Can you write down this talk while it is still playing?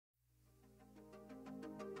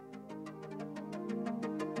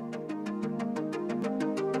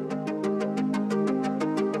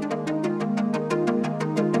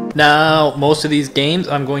Now, most of these games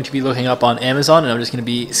I'm going to be looking up on Amazon, and I'm just going to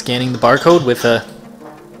be scanning the barcode with a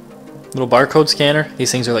little barcode scanner.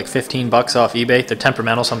 These things are like 15 bucks off eBay. They're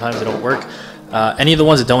temperamental, sometimes they don't work. Any of the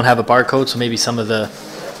ones that don't have a barcode, so maybe some of the,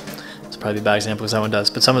 it's probably a bad example because that one does,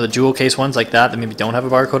 but some of the jewel case ones like that maybe don't have a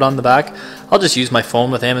barcode on the back, I'll just use my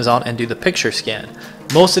phone with Amazon and do the picture scan.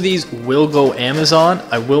 Most of these will go Amazon.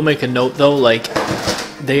 I will make a note though, like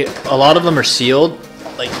a lot of them are sealed.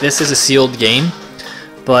 Like this is a sealed game,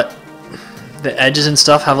 but the edges and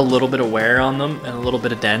stuff have a little bit of wear on them and a little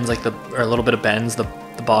bit of dents, like or a little bit of bends. The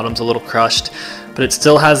bottom's a little crushed, but it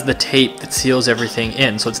still has the tape that seals everything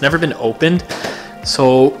in, so it's never been opened.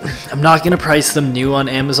 So I'm not going to price them new on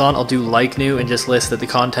Amazon. I'll do like new and just list that the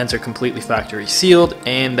contents are completely factory sealed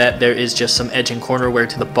and that there is just some edge and corner wear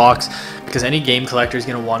to the box, because any game collector is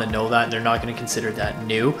going to want to know that and they're not going to consider that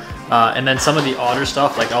new. And then some of the odder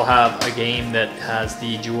stuff, like I'll have a game that has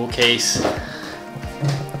the jewel case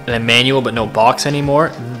and a manual but no box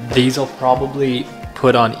anymore. These I'll probably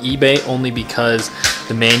put on eBay only because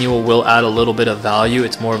the manual will add a little bit of value.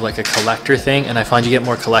 It's more of like a collector thing, and I find you get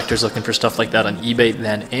more collectors looking for stuff like that on eBay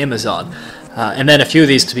than Amazon. And then a few of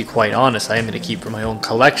these, to be quite honest, I am going to keep for my own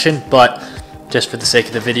collection, but just for the sake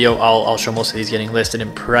of the video, I'll show most of these getting listed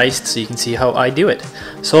and priced so you can see how I do it.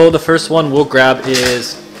 So the first one we'll grab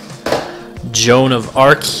is Joan of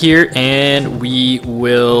Arc here, and we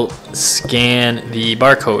will scan the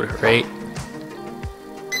barcode right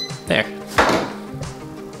there.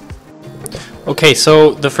 Okay,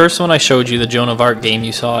 so the first one I showed you, the Joan of Arc game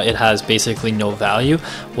you saw, it has basically no value.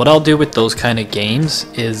 What I'll do with those kind of games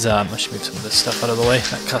is, I should move some of this stuff out of the way,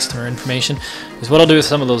 that customer information, is what I'll do with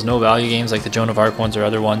some of those no value games like the Joan of Arc ones or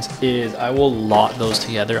other ones is I will lot those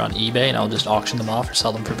together on eBay and I'll just auction them off or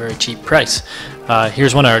sell them for a very cheap price.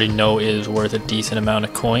 Here's one I already know is worth a decent amount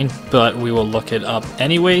of coin, but we will look it up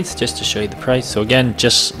anyways just to show you the price. So again,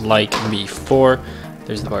 just like before,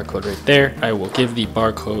 there's the barcode right there. I will give the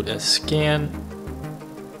barcode a scan.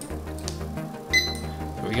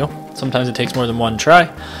 There we go. Sometimes it takes more than one try.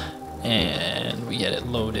 And we get it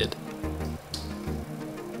loaded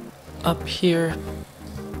up here.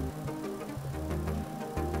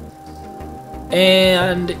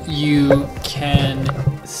 And you can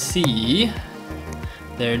see,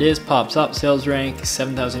 there it is, pops up, sales rank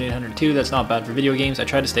 7,802. That's not bad for video games. I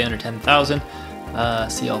try to stay under 10,000.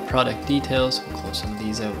 See all product details. We'll close some of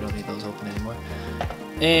these out. We don't need those open anymore.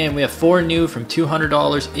 And we have 4 new from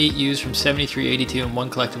 $200, 8 used from $73.82, and 1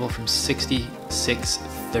 collectible from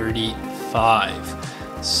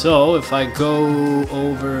 $66.35. So if I go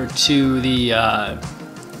over to the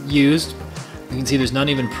used, you can see there's none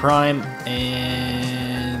even prime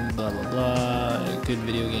and blah blah blah. Good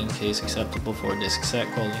video game case, acceptable 4-disc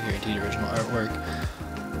set, quality guaranteed, original artwork.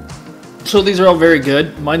 So these are all very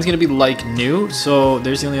good. Mine's going to be like new, so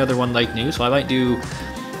there's the only other one like new, so I might do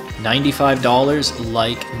 $95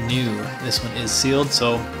 like new. This one is sealed,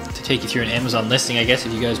 so to take you through an Amazon listing, I guess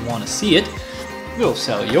if you guys want to see it, we'll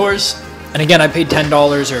sell yours. And again, I paid $10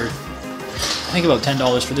 or I think about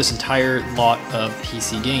 $10 for this entire lot of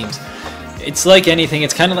PC games. It's like anything,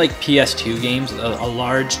 it's kind of like PS2 games. A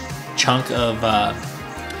large chunk of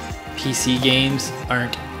PC games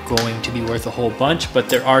aren't going to be worth a whole bunch, but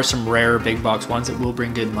there are some rare big box ones that will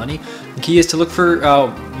bring good money. The key is to look for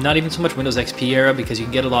not even so much Windows XP era, because you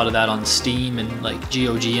can get a lot of that on Steam and like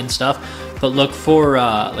GOG and stuff, but look for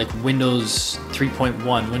like Windows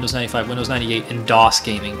 3.1, Windows 95, Windows 98, and DOS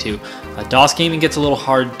gaming too. DOS gaming gets a little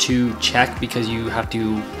hard to check because you have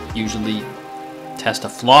to usually test a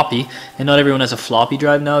floppy, and not everyone has a floppy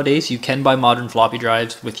drive nowadays. You can buy modern floppy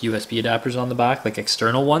drives with USB adapters on the back, like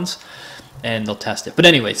external ones, and they'll test it. But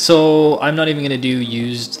anyway, so I'm not even going to do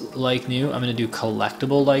used like new. I'm going to do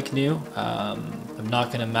collectible like new. I'm not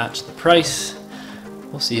going to match the price.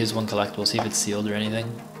 We'll see his one collectible, see if it's sealed or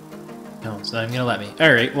anything. No, it's not even going to let me.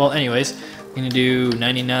 Alright, well anyways, I'm going to do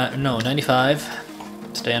 95.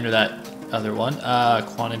 Stay under that other one.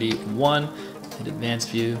 Quantity 1, hit advanced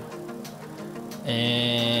view.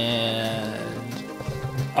 And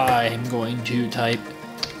I'm going to type,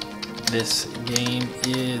 this game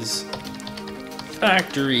is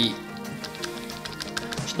factory.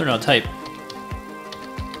 Just learn how to type.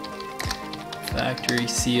 Factory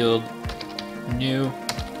sealed, new,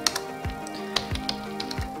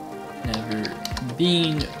 never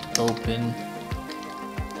been open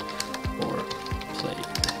or played.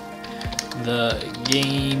 The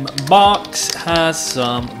game box has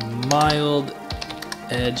some mild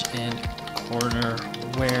edge and corner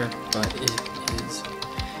wear, but it is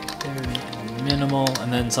very minimal.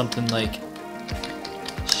 And then something like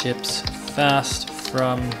ships fast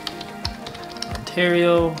from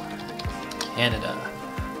Ontario, Canada.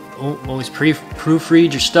 always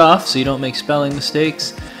proofread your stuff so you don't make spelling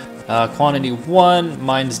mistakes. Quantity 1,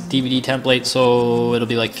 mine's DVD template, so it'll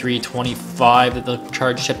be like $3.25 that they'll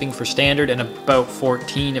charge shipping for standard, and about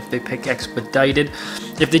 $14 if they pick expedited.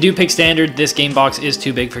 If they do pick standard, this game box is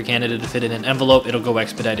too big for Canada to fit in an envelope. It'll go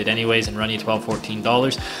expedited anyways and run you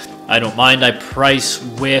 $12–14. I don't mind. I price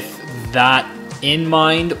with that in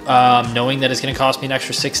mind, knowing that it's going to cost me an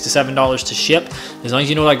extra $6 to $7 to ship. As long as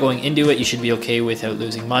you know that going into it, you should be okay without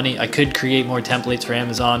losing money. I could create more templates for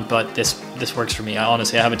Amazon, but this works for me. I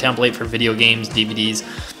have a template for video games, DVDs,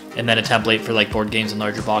 and then a template for like board games and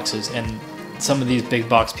larger boxes. And some of these big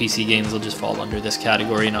box PC games will just fall under this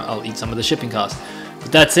category, and I'll eat some of the shipping costs.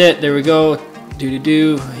 But that's it. There we go.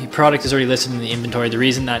 The product is already listed in the inventory. The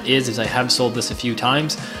reason that is I have sold this a few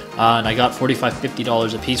times, and I got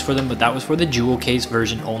 $45–50 a piece for them, but that was for the jewel case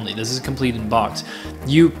version only. This is complete in box.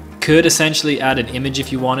 You could essentially add an image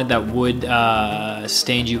if you wanted that would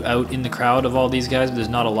stand you out in the crowd of all these guys, but there's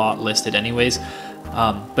not a lot listed anyways.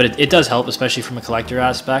 But it does help, especially from a collector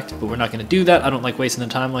aspect, but we're not going to do that. I don't like wasting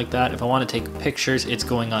the time like that. If I want to take pictures, it's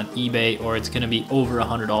going on eBay, or it's going to be over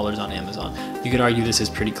 $100 on Amazon. You could argue this is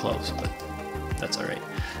pretty close, but that's all right.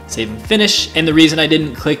 Save and finish. And the reason I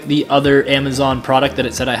didn't click the other Amazon product that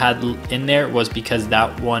it said I had in there was because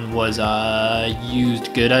that one was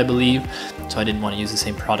used good, I believe. So I didn't want to use the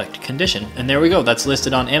same product condition. And there we go. That's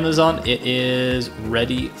listed on Amazon. It is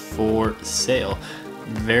ready for sale.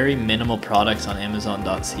 Very minimal products on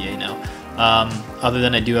Amazon.ca now. Other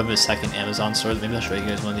than I do have a second Amazon store that maybe I'll show you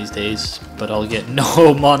guys one of these days, but I'll get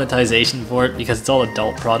no monetization for it because it's all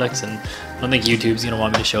adult products, and I don't think YouTube's gonna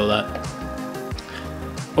want me to show that.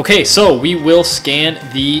 Okay, so we will scan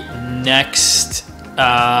the next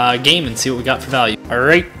game and see what we got for value.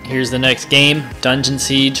 Alright, here's the next game, Dungeon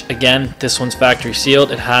Siege. Again, this one's factory sealed.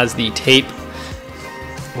 It has the tape,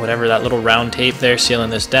 whatever, that little round tape there sealing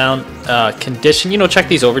this down. Condition, check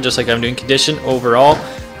these over just like I'm doing. Condition overall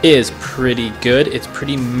is pretty good. It's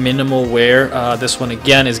pretty minimal wear. This one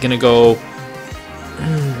again is gonna go,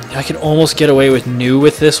 I could almost get away with new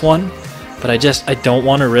with this one, but I don't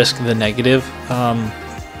want to risk the negative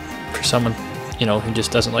for someone who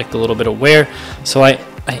just doesn't like the little bit of wear. So I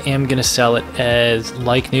am gonna sell it as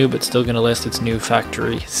like new, but still gonna list its new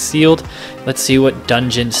factory sealed. Let's see what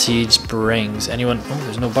Dungeon Siege brings. Anyone? Oh,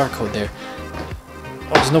 there's no barcode there.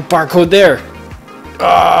 Oh, there's no barcode there.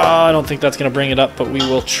 I don't think that's gonna bring it up, but we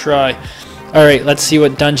will try. All right, let's see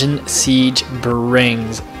what Dungeon Siege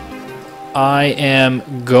brings. I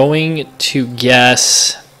am going to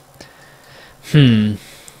guess.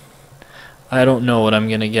 I don't know what I'm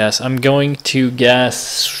gonna guess. I'm going to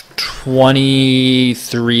guess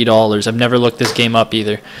 $23. I've never looked this game up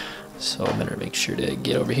either, so I better make sure to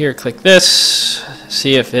get over here, click this,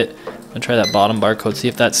 see if I'm gonna try that bottom barcode, see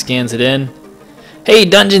if that scans it in. Hey,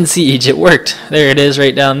 Dungeon Siege, it worked. There it is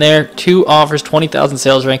right down there. 2 offers, 20,000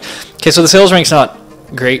 sales rank. Okay, so the sales rank's not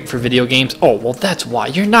great for video games. Oh, well, that's why.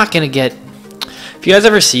 You're not gonna get... If you guys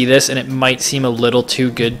ever see this and it might seem a little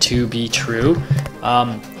too good to be true,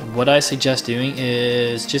 what I suggest doing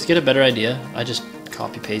is just get a better idea. I just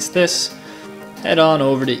copy paste this, head on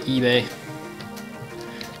over to eBay,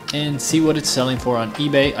 and see what it's selling for on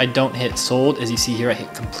eBay. I don't hit sold. As you see here, I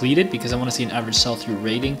hit completed because I want to see an average sell-through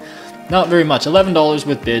rating. Not very much. $11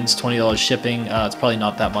 with bids, $20 shipping. It's probably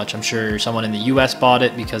not that much. I'm sure someone in the US bought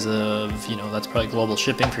it because of, that's probably global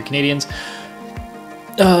shipping for Canadians.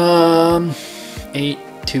 $8,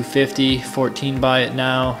 $2.50, $14 buy it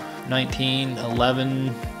now, $19,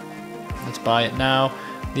 $11. Let's buy it now.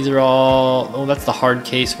 These are all, oh, that's the hard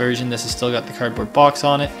case version. This has still got the cardboard box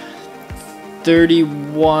on it.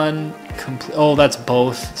 31 complete. Oh, that's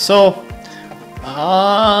both. So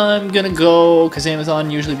I'm gonna go, because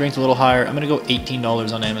Amazon usually brings a little higher, I'm gonna go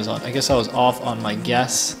 $18 on Amazon. I guess I was off on my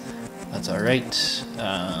guess. That's all right.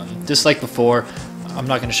 Just like before, I'm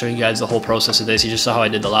not gonna show you guys the whole process of this. You just saw how I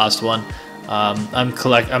did the last one.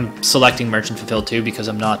 I'm selecting merchant fulfilled too because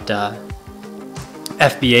I'm not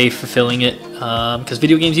FBA fulfilling it, because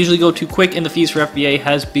video games usually go too quick and the fees for FBA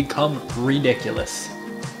has become ridiculous.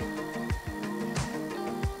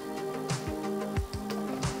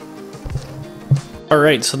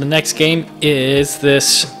 Alright, so the next game is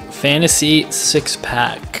this Fantasy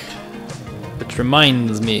 6-pack, which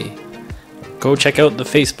reminds me, go check out the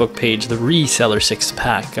Facebook page, the Reseller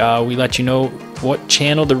 6-pack. We let you know what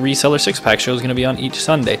channel the Reseller 6-pack show is going to be on each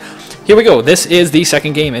Sunday. Here we go. This is the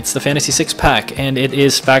second game. It's the Fantasy 6-pack, and it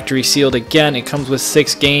is factory sealed again. It comes with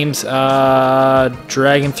 6 games.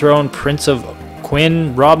 Dragon Throne, Prince of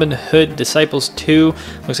Quinn, Robin Hood, Disciples 2.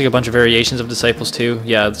 Looks like a bunch of variations of Disciples 2.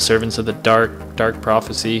 Yeah, Servants of the Dark, Dark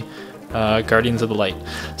Prophecy, Guardians of the Light.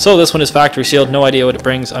 So this one is factory sealed. No idea what it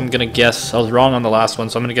brings. I'm gonna guess I was wrong on the last one,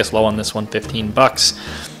 so I'm gonna guess low on this one. 15 bucks.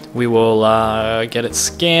 We will get it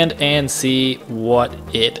scanned and see what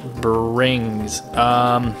it brings.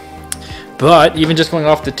 But even just going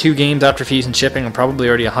off the 2 games after fees and shipping, I'm probably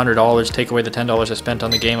already $100. Take away the $10 I spent on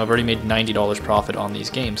the game, I've already made $90 profit on these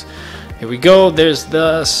games. Here we go. There's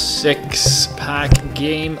the 6-pack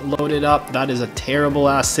game loaded up. That is a terrible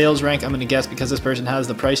ass sales rank. I'm going to guess because this person has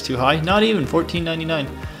the price too high. Not even $14.99.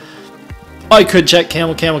 I could check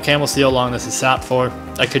Camel see how long this is sat for.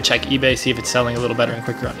 I could check eBay, see if it's selling a little better and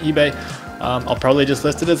quicker on eBay. I'll probably just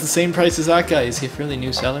list it as the same price as that guy. Is he a fairly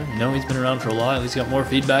new seller? No, he's been around for a while. He's got more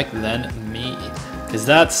feedback than me. Because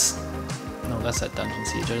that's... No, that's that Dungeon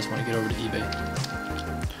Siege. I just want to get over to eBay.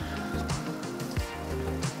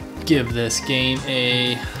 Give this game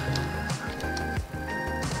a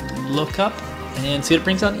look up and see what it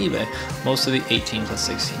brings on eBay. Most of the 18 plus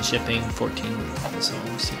 16 shipping, 14. So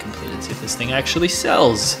we'll see completed, see if this thing actually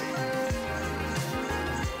sells.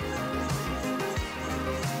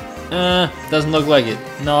 Doesn't look like it.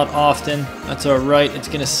 Not often. That's alright. It's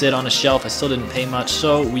gonna sit on a shelf. I still didn't pay much,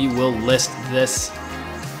 so we will list this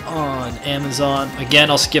on Amazon.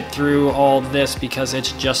 Again, I'll skip through all this because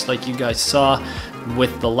it's just like you guys saw.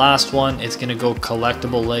 With the last one, it's gonna go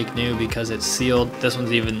collectible like new because it's sealed. This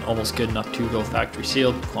one's even almost good enough to go factory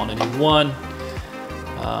sealed. Quantity 1.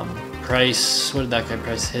 Price, what did that guy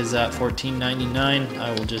price his at? $14.99.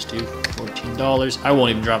 I will just do $14. I won't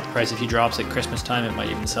even drop the price. If he drops at Christmas time, it might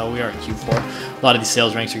even sell. We are at Q4. A lot of these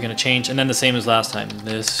sales ranks are going to change. And then the same as last time.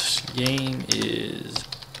 This game is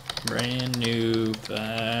brand new,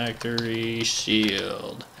 factory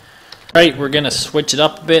sealed. Alright, we're going to switch it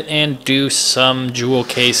up a bit and do some jewel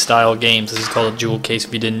case style games. This is called a jewel case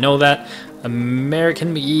if you didn't know that.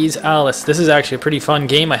 American McGee's Alice. This is actually a pretty fun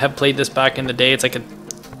game. I have played this back in the day. It's like a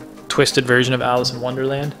twisted version of Alice in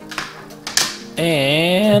Wonderland.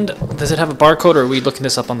 And does it have a barcode, or are we looking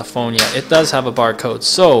this up on the phone? Yeah, it does have a barcode.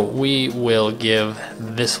 So we will give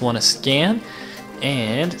this one a scan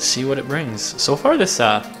and see what it brings. So far this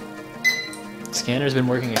scanner has been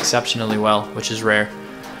working exceptionally well, which is rare.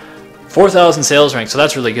 4,000 sales rank, so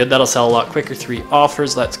that's really good. That'll sell a lot quicker. 3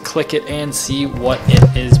 offers. Let's click it and see what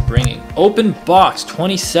it is bringing. Open box,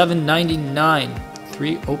 $27.99.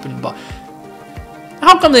 3 open box.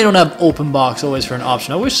 How come they don't have open box always for an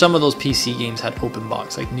option? I wish some of those PC games had open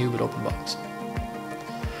box, like new but open box.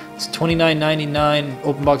 It's $29.99.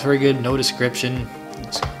 Open box, very good. No description.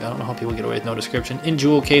 I don't know how people get away with no description. In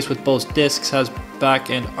jewel case with both discs, has back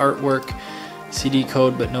end artwork, CD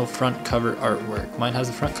code, but no front cover artwork. Mine has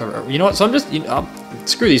the front cover artwork. You know what? So I'm just,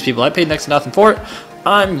 screw these people. I paid next to nothing for it.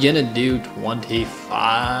 I'm gonna do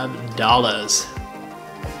 $25.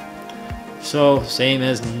 So same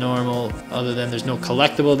as normal, other than there's no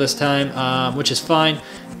collectible this time, which is fine.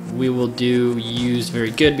 We will do used, very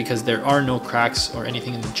good, because there are no cracks or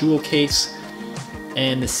anything in the jewel case,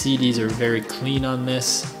 and the CDs are very clean on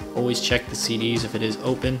this. Always check the CDs if it is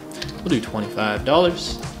open. We'll do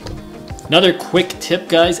 $25. Another quick tip,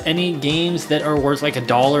 guys, any games that are worth like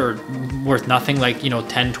 $1 or worth nothing, like, you know,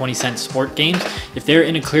 10-20 cent sport games, if they're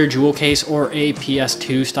in a clear jewel case or a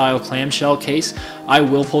PS2 style clamshell case, I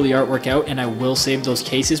will pull the artwork out and I will save those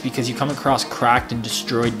cases, because you come across cracked and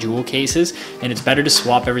destroyed jewel cases and it's better to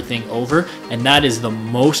swap everything over. And that is the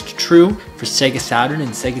most true for Sega Saturn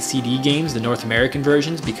and Sega CD games, the North American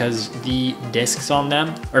versions, because the discs on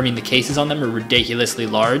them, or I mean the cases on them, are ridiculously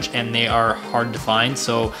large and they are hard to find.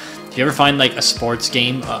 So if you ever find like a sports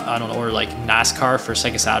game, I don't know, or like NASCAR for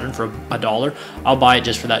Sega Saturn for $1, I'll buy it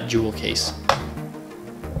just for that jewel case.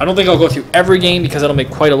 I don't think I'll go through every game because that'll make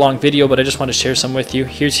quite a long video, but I just want to share some with you.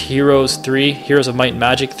 Here's Heroes 3, Heroes of Might and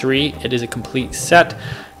Magic 3. It is a complete set.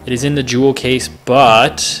 It is in the jewel case,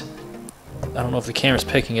 but I don't know if the camera's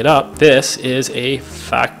picking it up. This is a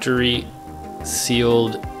factory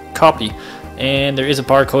sealed copy, and there is a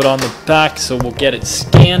barcode on the back, so we'll get it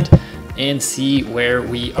scanned and see where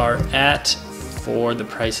we are at for the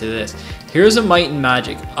price of this. Here's a Might and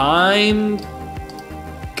Magic. I'm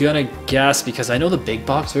gonna guess, because I know the big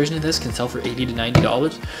box version of this can sell for $80 to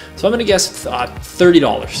 $90, so I'm gonna guess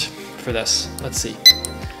 $30 for this. Let's see.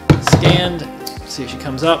 Scanned. See if she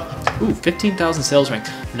comes up. Ooh, 15,000 sales rank.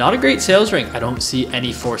 Not a great sales rank. I don't see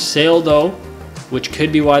any for sale though, which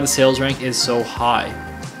could be why the sales rank is so high.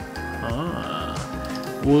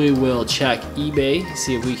 We will check eBay,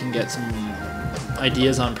 see if we can get some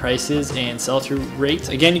ideas on prices and sell-through rates.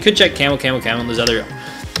 Again, you could check Camel. There's other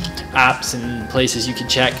apps and places you can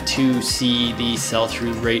check to see the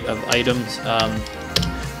sell-through rate of items. I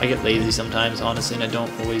get lazy sometimes, honestly, and I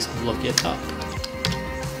don't always look it up.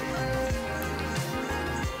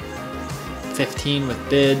 15 with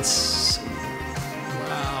bids.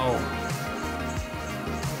 Wow.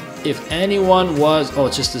 If anyone was, oh,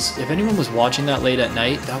 it's just this, if anyone was watching that late at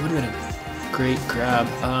night, that would have been a great grab.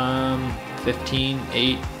 15,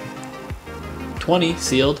 8, 20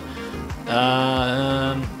 sealed.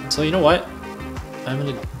 So you know what? I'm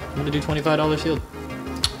gonna do $25 sealed.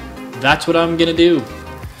 That's what I'm gonna do.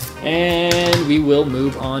 And we will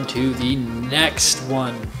move on to the next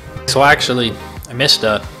one. So actually, I missed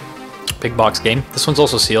a big box game. This one's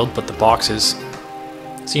also sealed, but the box has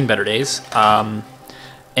seen better days.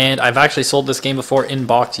 And I've actually sold this game before in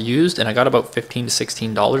box used, and I got about $15 to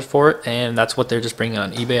 $16 for it, and that's what they're just bringing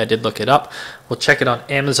on eBay. I did look it up. We'll check it on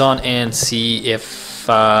Amazon and see if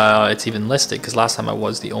it's even listed, because last time I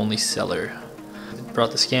was the only seller.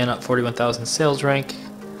 Brought the scan up, 41,000 sales rank.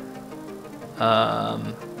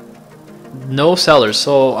 No sellers,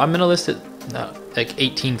 so I'm gonna list it like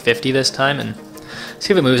 1850 this time and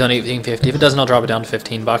see if it moves on 1850. If it doesn't, I'll drop it down to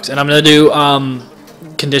 15 bucks. And I'm gonna do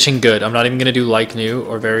condition good. I'm not even gonna do like new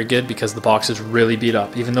or very good because the box is really beat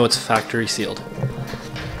up, even though it's factory sealed.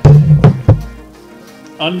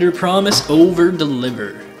 Under promise, over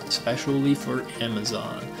deliver, especially for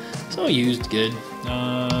Amazon. So used good.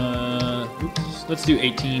 Oops, let's do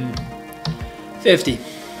 1850.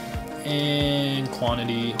 And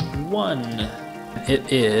quantity 1.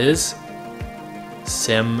 It is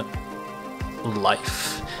Sim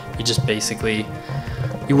Life. You just basically,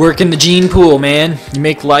 you work in the gene pool, man. You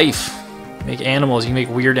make life. You make animals. You make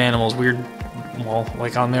weird animals. Weird, well,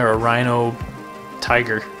 like on there, a rhino,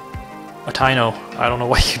 tiger, a Tino. I don't know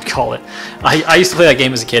what you'd call it. I used to play that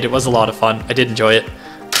game as a kid. It was a lot of fun. I did enjoy it.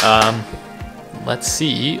 Let's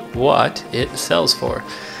see what it sells for.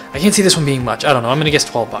 I can't see this one being much. I don't know. I'm going to guess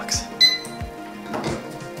 12 bucks.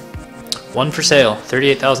 One for sale.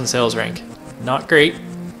 38,000 sales rank. Not great.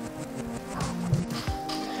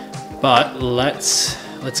 But let's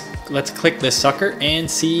click this sucker and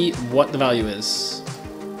see what the value is.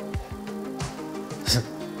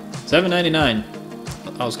 $7.99.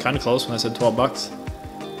 I was kind of close when I said 12 bucks.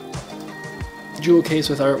 Jewel case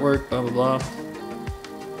with artwork, blah blah blah.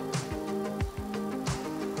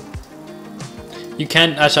 You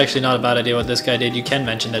can, that's actually not a bad idea what this guy did. You can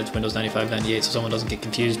mention that it's Windows 95, 98 so someone doesn't get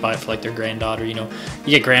confused by it for like their granddaughter, you know.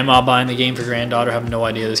 You get grandma buying the game for granddaughter, have no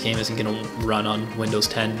idea this game isn't going to run on Windows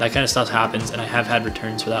 10. That kind of stuff happens, and I have had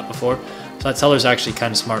returns for that before. So that seller's actually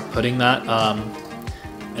kind of smart putting that.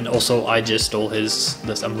 And also I just stole his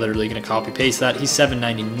list. I'm literally going to copy paste that. He's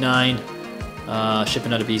 $7.99,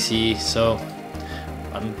 shipping out of BC, so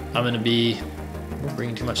I'm going to be, we're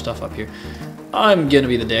bringing too much stuff up here. I'm going to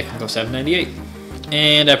be the dick and go $7.98.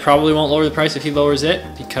 And I probably won't lower the price if he lowers it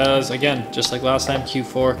because, again, just like last time,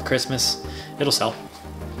 Q4, Christmas, it'll sell.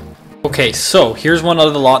 Okay, so here's one out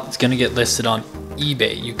of the lot that's going to get listed on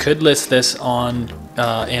eBay. You could list this on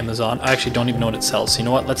Amazon. I actually don't even know what it sells. So you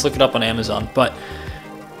know what? Let's look it up on Amazon. But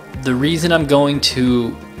the reason I'm going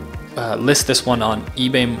to list this one on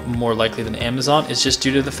eBay more likely than Amazon is just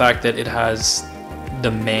due to the fact that it has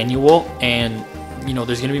the manual, and you know,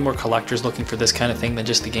 there's going to be more collectors looking for this kind of thing than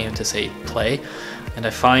just the game to say play. And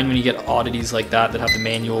I find when you get oddities like that that have the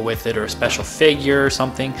manual with it or a special figure or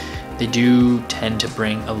something, they do tend to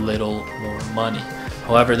bring a little more money.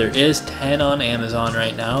 However, there is 10 on Amazon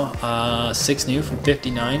right now, 6 new from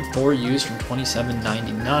 $59, 4 used from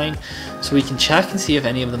 $27.99. So we can check and see if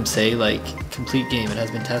any of them say like complete game, it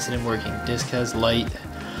has been tested and working, disc has light,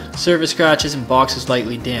 surface scratches, and box is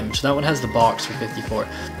lightly damaged. So that one has the box for $54.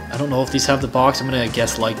 I don't know if these have the box. I'm gonna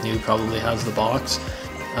guess like new probably has the box.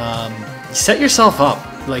 Set yourself up.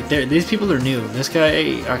 Like these people are new. This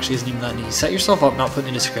guy actually isn't even that new. Set yourself up, not putting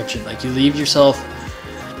a description. Like you leave yourself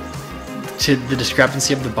to the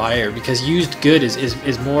discrepancy of the buyer, because used good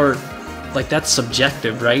is more like, that's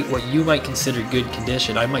subjective, right? What you might consider good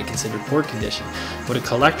condition, I might consider poor condition. What a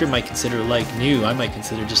collector might consider like new, I might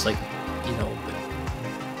consider just like, you know,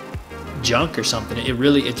 junk or something. It's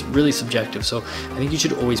really subjective. So I think you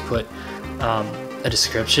should always put a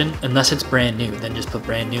description, unless it's brand new. Then just put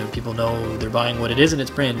brand new. People know they're buying what it is and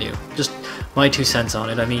it's brand new. Just my 2 cents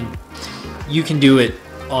on it. I mean, you can do it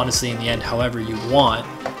honestly in the end however you want,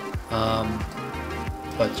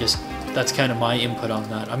 but just that's kind of my input on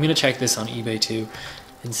that. I'm gonna check this on eBay too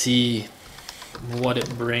and see what it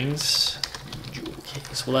brings. Jewel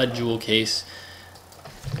case. We'll add jewel case.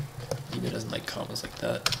 eBay doesn't like commas like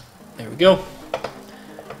that. There we go.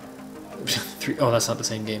 Oh, that's not the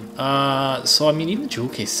same game. So I mean, even the jewel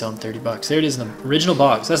case is selling 30 bucks. There it is in the original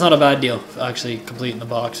box. That's not a bad deal, actually, complete in the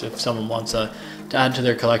box if someone wants to add to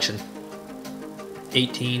their collection.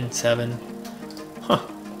 18.7. Huh.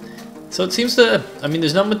 So it seems to, I mean,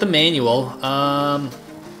 there's nothing with the manual.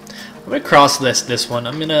 What gonna cross-list this one.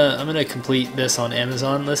 I'm gonna complete this on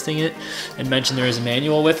Amazon listing it, and mention there is a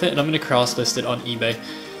manual with it, and I'm gonna cross-list it on eBay.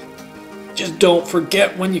 Just don't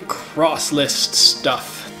forget when you cross-list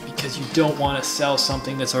stuff, because you don't want to sell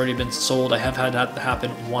something that's already been sold. I have had that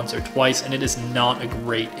happen once or twice, and it is not a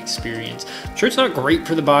great experience. I'm sure it's not great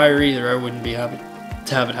for the buyer either. I wouldn't be happy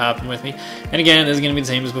to have it happen with me. And again, this is gonna be the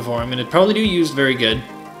same as before. I'm gonna probably do used very good,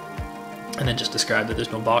 and then just describe that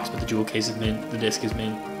there's no box, but the jewel case is mint, the disc is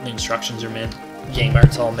mint, the instructions are mint, game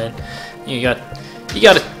art's all mint. You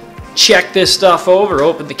gotta check this stuff over,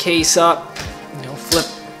 open the case up, you know,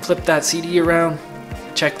 flip that CD around,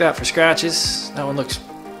 check that for scratches. That one looks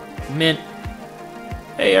mint.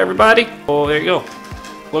 Hey everybody! Oh, there you go.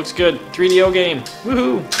 Looks good. 3DO game.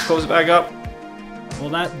 Woohoo! Close it back up. Well,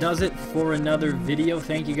 that does it for another video.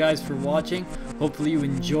 Thank you guys for watching. Hopefully you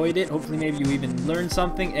enjoyed it. Hopefully maybe you even learned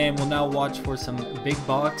something, and we'll now watch for some big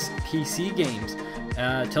box PC games.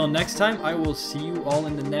 Till next time, I will see you all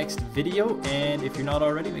in the next video, and if you're not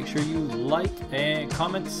already, make sure you like and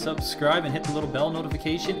comment, subscribe, and hit the little bell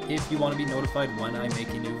notification if you want to be notified when I make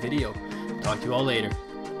a new video. Talk to you all later.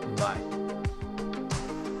 Bye.